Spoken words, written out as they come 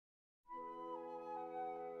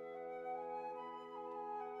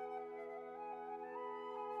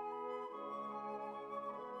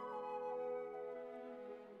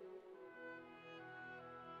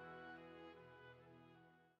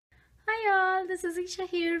all, this is Isha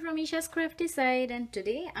here from Isha's Crafty Side, and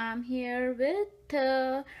today I'm here with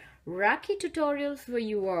a Rakhi tutorial for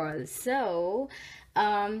you all.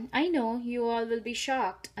 I know you all will be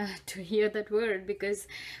shocked to hear that word, because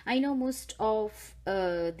I know most of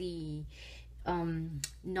the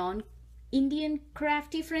non Indian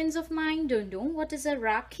crafty friends of mine don't know what is a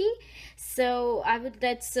Rakhi. So I would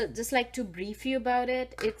just like to brief you about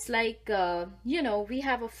it. It's like, we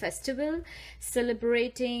have a festival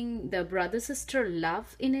celebrating the brother-sister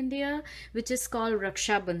love in India, which is called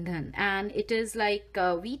Rakshabandhan. And it is like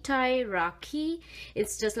we tie Rakhi.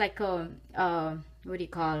 It's just like what do you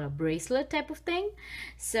call, a bracelet type of thing.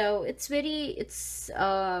 So it's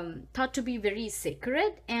thought to be very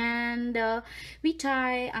sacred, and the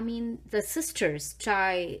sisters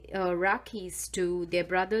tie Rakhis to their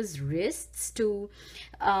brothers' wrists to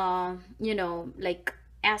like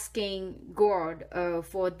asking God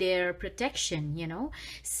for their protection,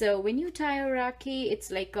 so when you tie a Rakhi,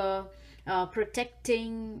 it's like a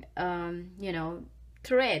protecting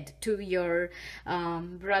thread to your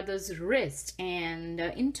brother's wrist, and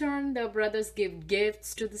in turn the brothers give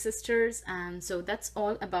gifts to the sisters. And so that's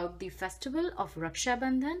all about the festival of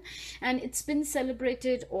Rakshabandhan, and it's been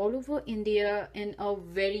celebrated all over India in a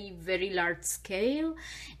very large scale.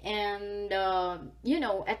 And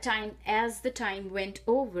as the time went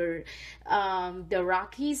over, the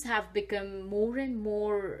Rakhis have become more and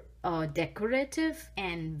more decorative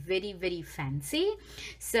and very fancy.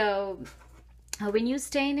 So when you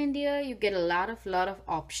stay in India, you get a lot of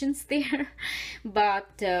options there. But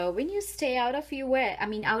when you stay out of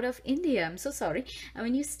out of India, I'm so sorry.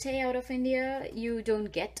 When you stay out of India, you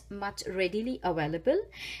don't get much readily available.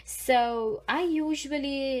 So I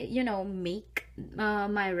usually, make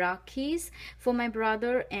my Rakhis for my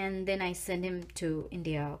brother, and then I send him to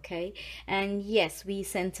India. Okay, and yes, we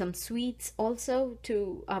send some sweets also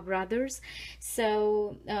to our brothers.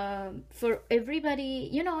 So for everybody,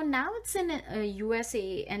 now it's in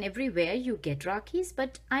USA and everywhere you get Rakhis,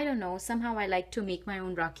 but I don't know, somehow I like to make my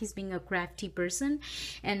own Rakhis, being a crafty person,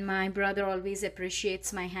 and my brother always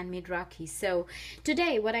appreciates my handmade Rakhis. So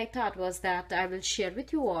today what I thought was that I will share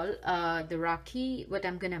with you all the Rakhi, what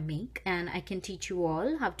I'm gonna make, and I can teach you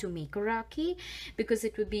all how to make a Rakhi, because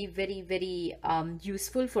it would be very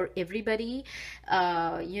useful for everybody,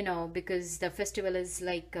 because the festival is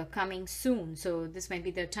like coming soon. So this might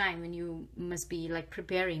be the time when you must be like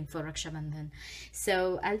preparing for Rakshabandhan.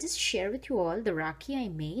 So I'll just share with you all the Rakhi I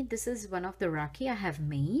made. This is one of the Rakhi I have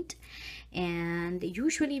made, and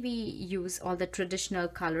usually we use all the traditional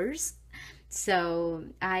colors. So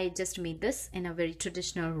I just made this in a very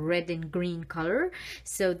traditional red and green color.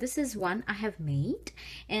 So this is one I have made,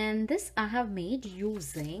 and this I have made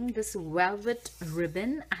using this velvet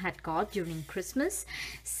ribbon I had got during Christmas.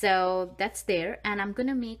 So that's there, and I'm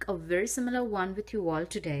gonna make a very similar one with you all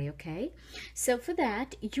today. Okay, so for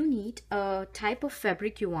that you need a type of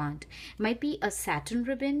fabric you want. Might be a satin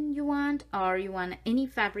ribbon you want, or you want any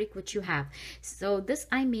fabric which you have. So this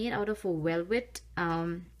I made out of a velvet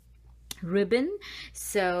ribbon,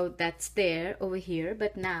 so that's there over here.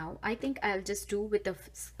 But now I think I'll just do with the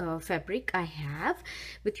fabric I have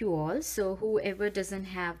with you all. So whoever doesn't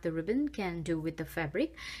have the ribbon can do with the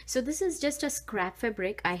fabric. So this is just a scrap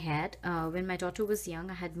fabric I had when my daughter was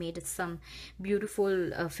young. I had made some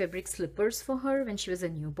beautiful fabric slippers for her when she was a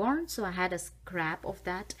newborn, so I had a scrap of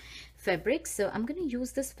that fabric. So I'm gonna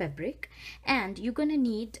use this fabric, and you're gonna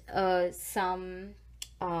need some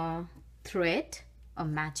thread, a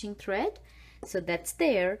matching thread. So that's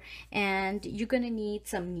there, and you're gonna need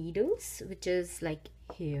some needles, which is like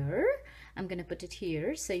here. I'm gonna put it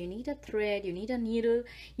here. So you need a thread, you need a needle,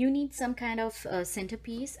 you need some kind of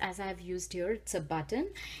centerpiece, as I've used here. It's a button,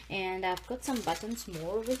 and I've got some buttons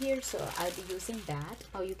more over here, so I'll be using that.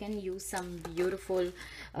 Or you can use some beautiful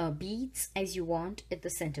beads as you want at the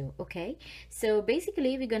center. Okay, so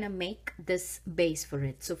basically we're gonna make this base for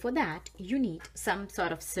it. So for that you need some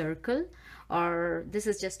sort of circle, or this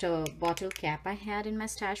is just a bottle cap I had in my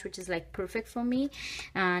stash, which is like perfect for me.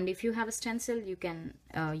 And if you have a stencil, you can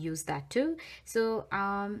use that too. So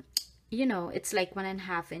it's like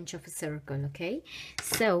 1.5 inch of a circle. Okay,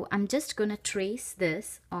 so I'm just gonna trace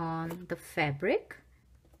this on the fabric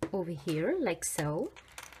over here, like so.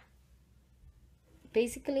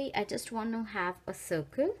 Basically I just want to have a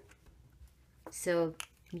circle, so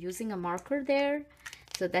I'm using a marker there.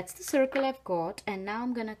 So that's the circle I've got, and now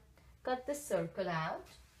I'm gonna cut this circle out.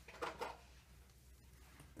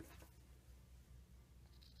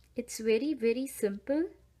 It's very simple,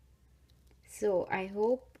 so I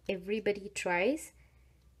hope everybody tries.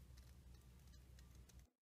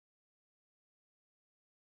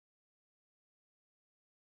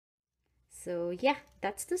 So yeah,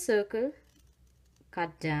 that's the circle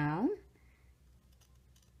cut down.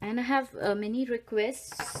 And I have many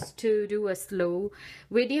requests to do a slow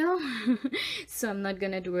video. So I'm not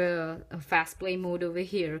gonna do a fast play mode over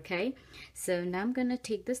here, okay? So now I'm gonna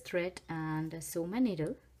take this thread and sew my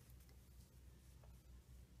needle.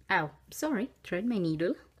 Oh, sorry, thread my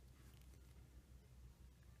needle.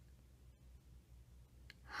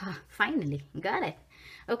 Finally, got it.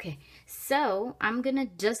 Okay, so I'm gonna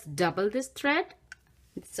just double this thread.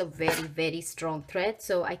 It's a very strong thread,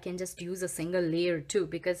 so I can just use a single layer too,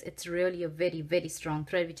 because it's really a very strong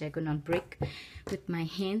thread which I could not break with my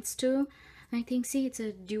hands too. I think, see, it's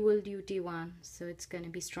a dual duty one, so it's gonna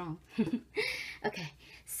be strong. Okay,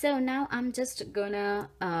 so now I'm just gonna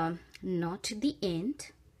knot the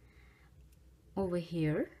end over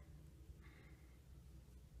here,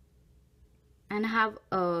 and have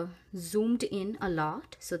zoomed in a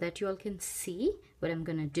lot so that you all can see what I'm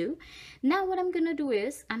gonna do. Now what I'm gonna do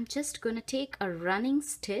is I'm just gonna take a running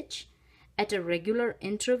stitch at a regular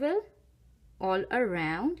interval all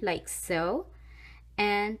around like so,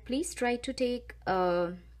 and please try to take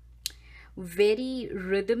very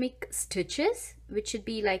rhythmic stitches which should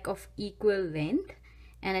be like of equal length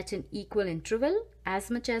and at an equal interval as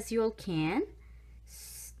much as you all can.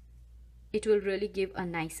 It will really give a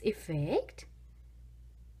nice effect.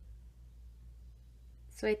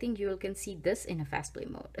 So I think you all can see this in a fast play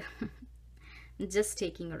mode. Just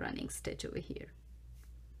taking a running stitch over here.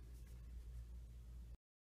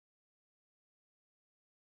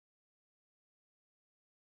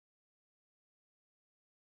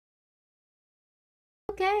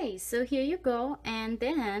 Okay, so here you go, and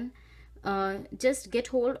then just get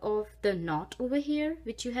hold of the knot over here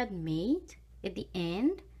which you had made at the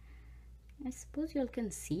end. I suppose you all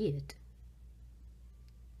can see it.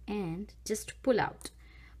 And just pull out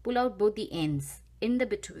both the ends in the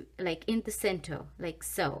between, like in the center, like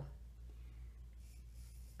so,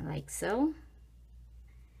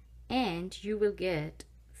 and you will get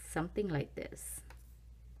something like this.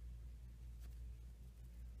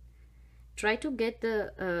 Try to get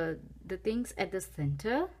the things at the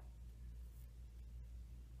center.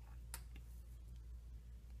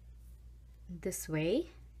 This way.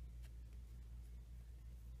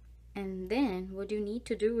 And then what you need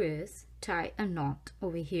to do is tie a knot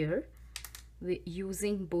over here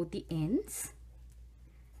using both the ends.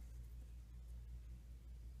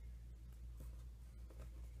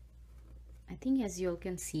 I think as you all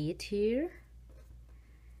can see it here.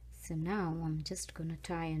 So now I'm just gonna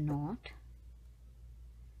tie a knot.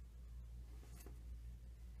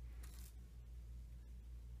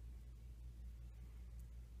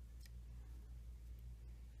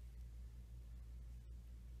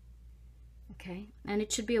 Okay, and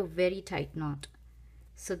it should be a very tight knot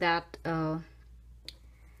so that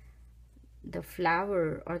the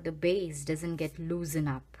flower or the base doesn't get loosened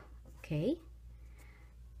up. Okay,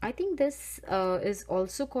 I think this is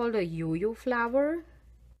also called a yo-yo flower.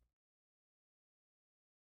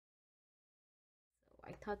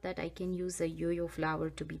 I thought that I can use a yo-yo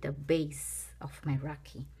flower to be the base of my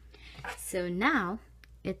Rakhi. So now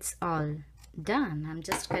it's all done. I'm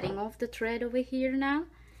just cutting off the thread over here now.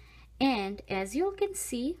 And as you all can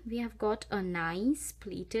see, we have got a nice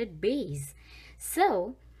pleated base.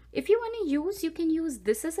 So if you want to use, you can use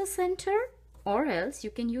this as a center, or else you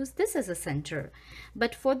can use this as a center.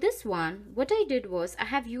 But for this one, what I did was I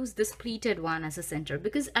have used this pleated one as a center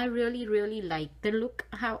because I really like the look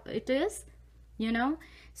how it is, you know.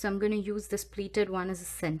 So I'm going to use this pleated one as a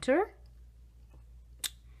center,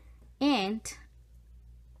 and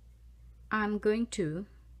I'm going to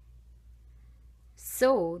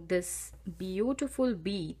sew this beautiful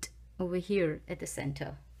bead over here at the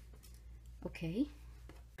center. Okay,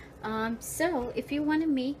 so if you want to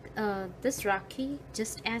make this Rakhi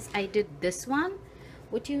just as I did this one,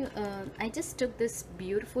 I just took this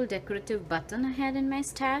beautiful decorative button I had in my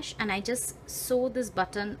stash, and I just sewed this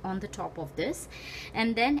button on the top of this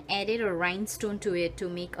and then added a rhinestone to it to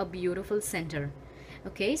make a beautiful center.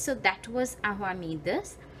 Okay, so that was how I made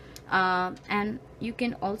this. And you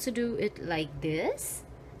can also do it like this,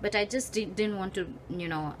 but I just didn't want to, you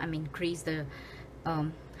know, increase the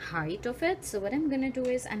height of it. So what I'm gonna do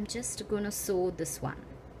is I'm just gonna sew this one,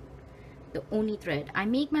 the oni thread. I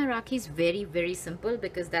make my Rakhis very simple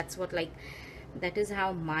because that's what, like, that is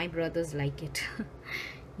how my brothers like it.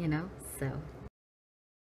 You know, so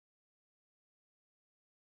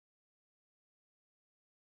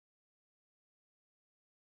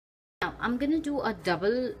now I'm gonna do a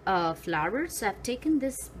double flower. So I've taken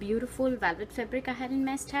this beautiful velvet fabric I had in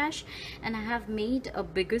my stash, and I have made a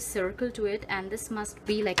bigger circle to it, and this must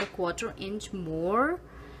be like a 1/4 inch more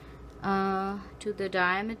to the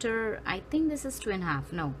diameter. I think this is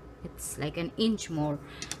 2.5. No, it's like an inch more.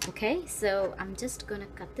 Okay, so I'm just gonna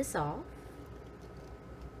cut this off.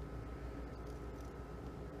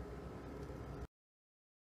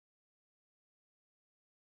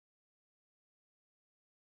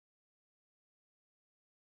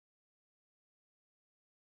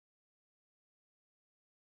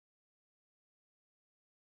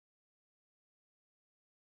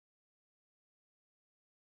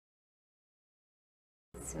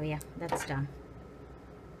 So yeah, that's done.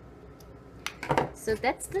 So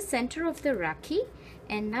that's the center of the Rakhi,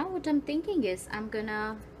 and now what I'm thinking is I'm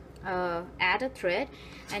gonna add a thread,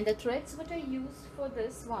 and the threads what I use for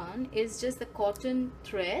this one is just the cotton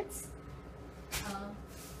threads.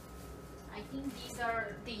 I think these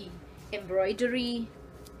are the embroidery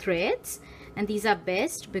threads, and these are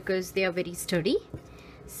best because they are very sturdy.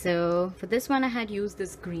 So for this one I had used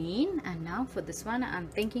this green, and now for this one I'm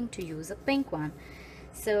thinking to use a pink one.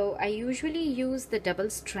 So I usually use the double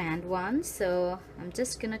strand one, so I'm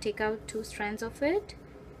just gonna take out 2 strands of it.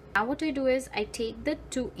 Now what I do is I take the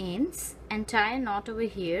 2 ends and tie a knot over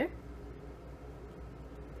here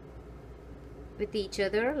with each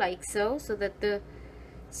other like so, so that the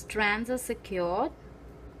strands are secured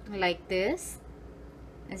like this,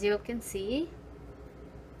 as you all can see.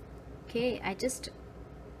 Okay, I just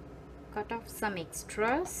cut off some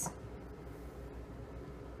extras,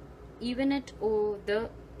 even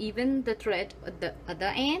the thread at the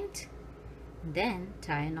other end, then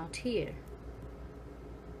tie a knot here.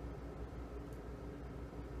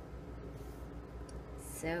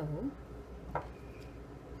 So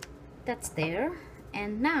that's there,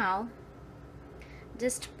 and now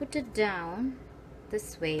just put it down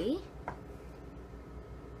this way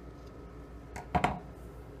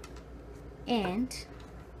and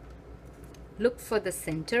look for the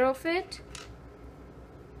center of it.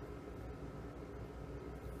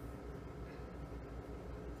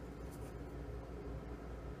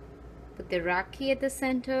 Put the Rakhi at the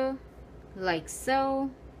center like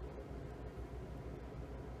so,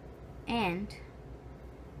 and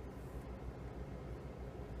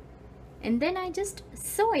then I just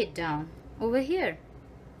sew it down over here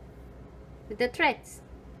with the threads.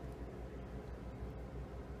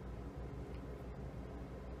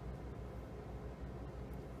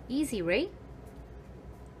 Easy, right?